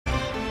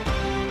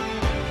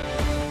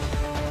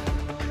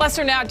Let's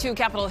turn now to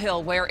Capitol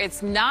Hill, where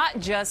it's not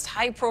just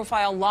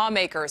high-profile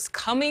lawmakers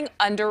coming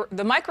under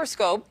the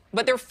microscope,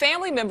 but their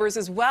family members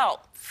as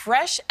well.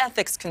 Fresh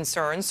ethics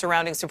concerns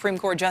surrounding Supreme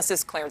Court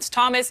Justice Clarence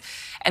Thomas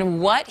and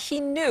what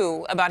he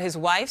knew about his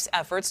wife's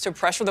efforts to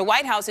pressure the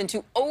White House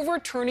into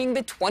overturning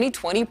the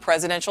 2020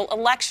 presidential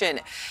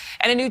election.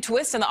 And a new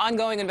twist in the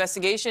ongoing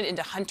investigation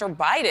into Hunter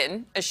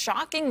Biden, a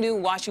shocking new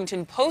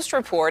Washington Post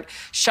report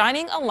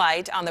shining a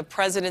light on the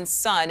president's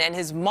son and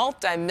his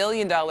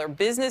multi-million-dollar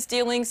business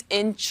dealings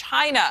in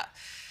China.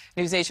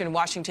 NewsNation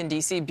Washington,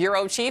 D.C.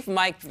 Bureau Chief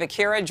Mike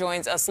Viqueira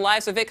joins us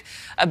live. So, Vic,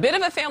 a bit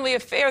of a family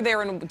affair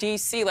there in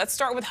D.C. Let's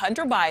start with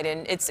Hunter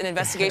Biden. It's an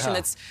investigation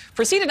that's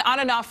proceeded on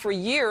and off for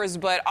years,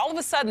 but all of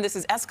a sudden this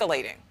is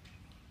escalating.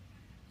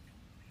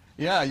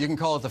 Yeah, you can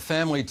call it the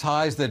family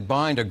ties that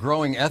bind, a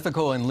growing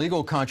ethical and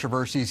legal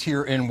controversies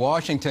here in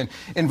Washington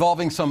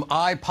involving some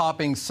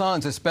eye-popping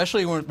sons,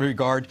 especially with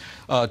regard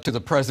to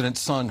the president's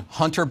son,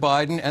 Hunter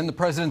Biden, and the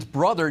president's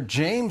brother,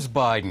 James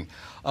Biden.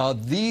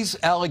 These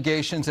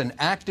allegations, an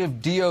active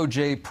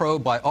DOJ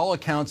probe, by all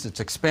accounts, it's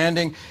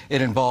expanding.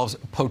 It involves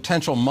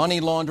potential money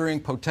laundering,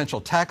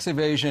 potential tax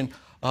evasion,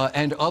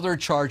 and other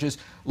charges.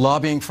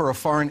 Lobbying for a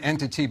foreign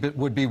entity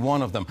would be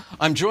one of them.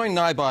 I'm joined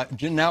now by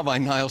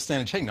Niall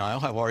Stanage. Hey, Niall,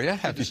 how are you?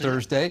 Happy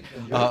Thursday,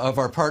 of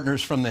our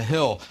partners from the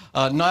Hill.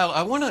 Niall,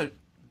 I want to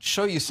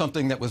show you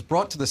something that was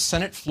brought to the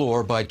Senate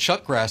floor by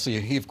Chuck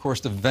Grassley. He, of course,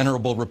 the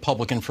venerable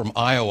Republican from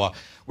Iowa,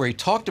 where he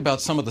talked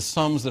about some of the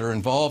sums that are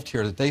involved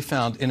here that they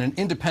found in an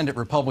independent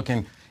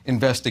Republican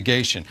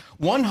investigation.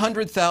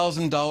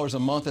 $100,000 a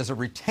month as a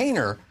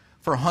retainer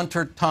for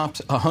Hunter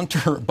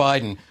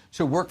Biden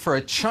to work for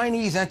a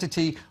Chinese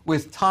entity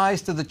with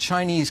ties to the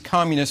Chinese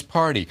Communist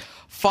Party.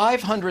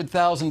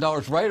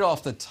 $500,000 right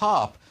off the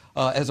top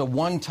as a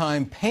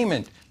one-time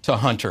payment to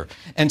Hunter,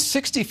 and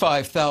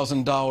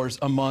 $65,000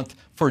 a month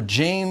for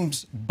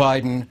James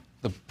Biden,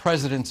 the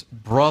president's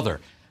brother.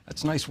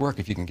 That's nice work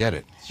if you can get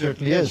it.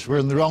 Certainly is. We're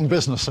in the wrong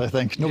business, I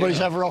think.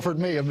 Nobody's ever offered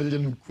me $1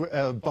 million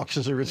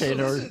as a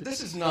retainer. So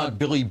this is not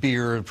Billy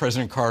Beer,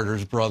 President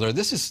Carter's brother.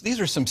 These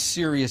are some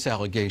serious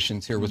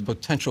allegations here with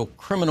potential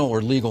criminal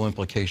or legal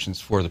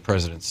implications for the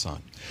president's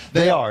son.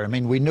 They are. I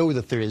mean, we know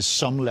that there is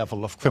some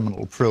level of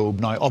criminal probe.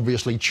 Now,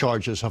 obviously,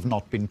 charges have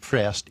not been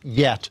pressed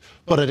yet,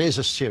 but it is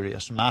a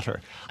serious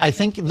matter. I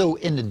think, though,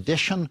 in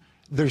addition,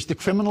 there's the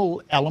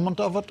criminal element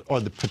of it,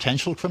 or the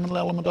potential criminal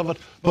element of it,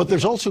 but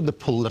there's also the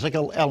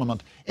political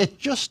element. It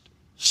just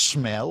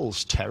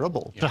smells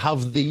terrible to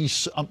have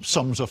these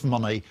sums of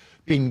money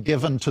being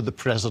given to the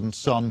president's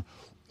son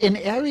in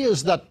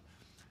areas that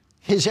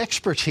his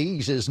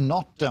expertise is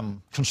not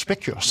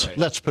conspicuous,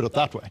 let's put it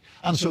that way.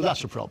 And so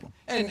that's a problem.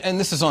 And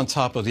this is on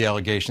top of the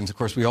allegations. Of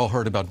course, we all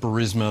heard about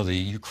Burisma, the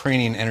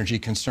Ukrainian energy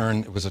concern.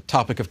 It was a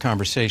topic of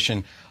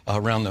conversation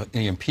around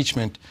the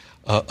impeachment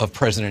of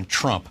President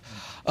Trump.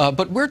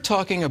 But we're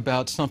talking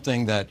about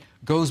something that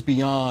goes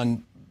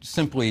beyond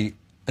simply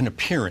an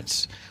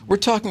appearance. We're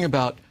talking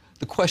about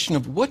the question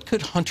of what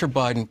could Hunter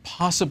Biden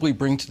possibly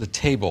bring to the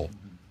table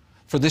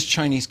for this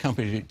Chinese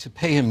company to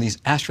pay him these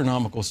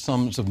astronomical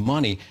sums of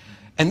money.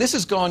 And this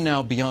has gone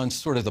now beyond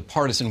sort of the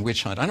partisan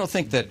witch hunt. I don't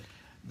think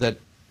that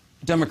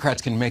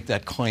Democrats can make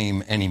that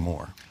claim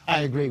anymore.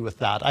 I agree with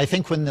that. I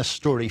think when this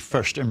story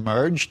first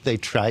emerged, they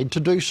tried to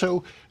do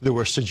so. There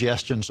were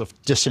suggestions of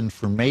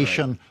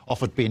disinformation,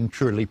 of it being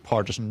purely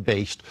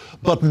partisan-based.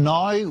 But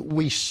now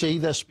we see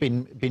this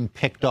being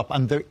picked up,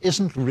 and there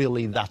isn't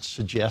really that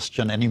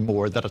suggestion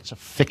anymore that it's a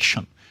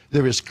fiction.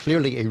 There is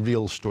clearly a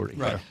real story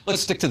there.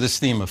 Let's stick to this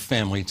theme of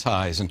family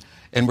ties.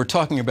 And we're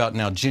talking about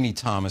now Ginny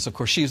Thomas. Of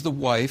course, she's the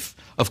wife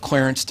of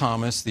Clarence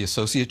Thomas, the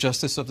Associate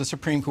Justice of the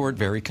Supreme Court,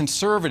 very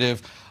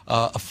conservative.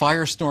 A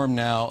firestorm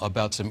now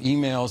about some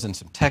emails and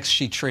some texts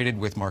she traded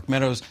with Mark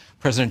Meadows,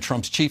 President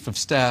Trump's chief of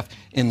staff,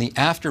 in the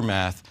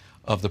aftermath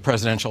of the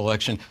presidential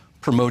election,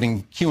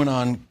 promoting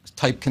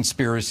QAnon-type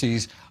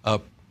conspiracies,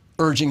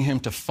 urging him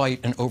to fight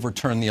and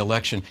overturn the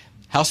election.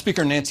 House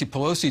Speaker Nancy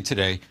Pelosi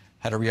today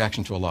had a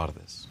reaction to a lot of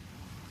this.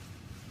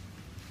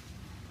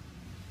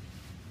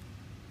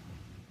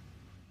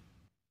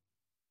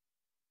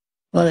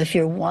 Well, if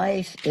your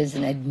wife is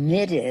an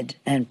admitted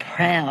and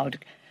proud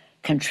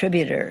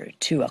contributor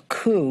to a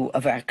coup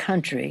of our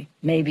country,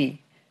 maybe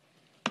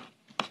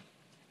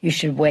you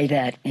should weigh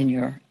that in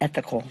your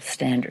ethical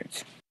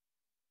standards.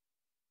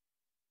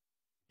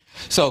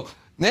 So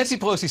Nancy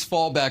Pelosi's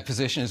fallback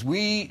position is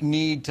we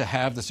need to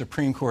have the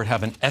Supreme Court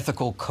have an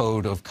ethical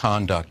code of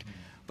conduct.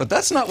 But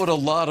that's not what a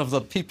lot of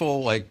the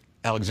people like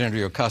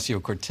Alexandria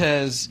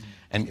Ocasio-Cortez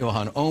and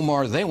Ilhan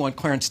Omar, they want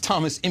Clarence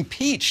Thomas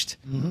impeached.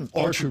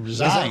 Or to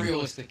resign. Is that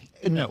realistic?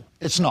 No,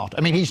 it's not.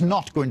 I mean, he's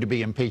not going to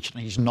be impeached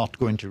and he's not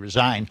going to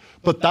resign.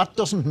 But that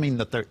doesn't mean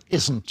that there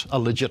isn't a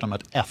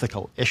legitimate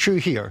ethical issue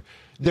here.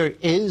 There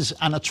is,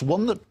 and it's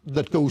one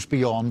that goes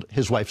beyond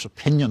his wife's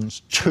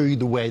opinions to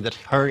the way that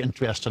her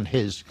interest and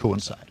his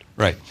coincide.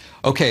 Right.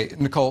 Okay,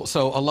 Nicole,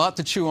 so a lot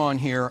to chew on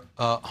here.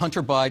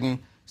 Hunter Biden,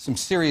 some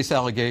serious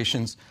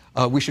allegations.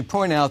 We should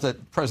point out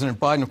that President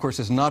Biden, of course,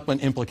 has not been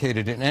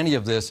implicated in any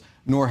of this,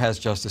 nor has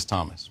Justice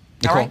Thomas.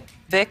 Nicole? All right,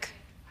 Vic,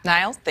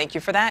 Niles, thank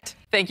you for that.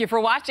 Thank you for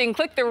watching.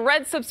 Click the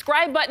red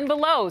subscribe button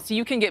below so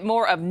you can get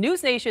more of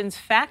NewsNation's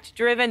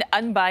fact-driven,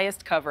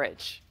 unbiased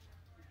coverage.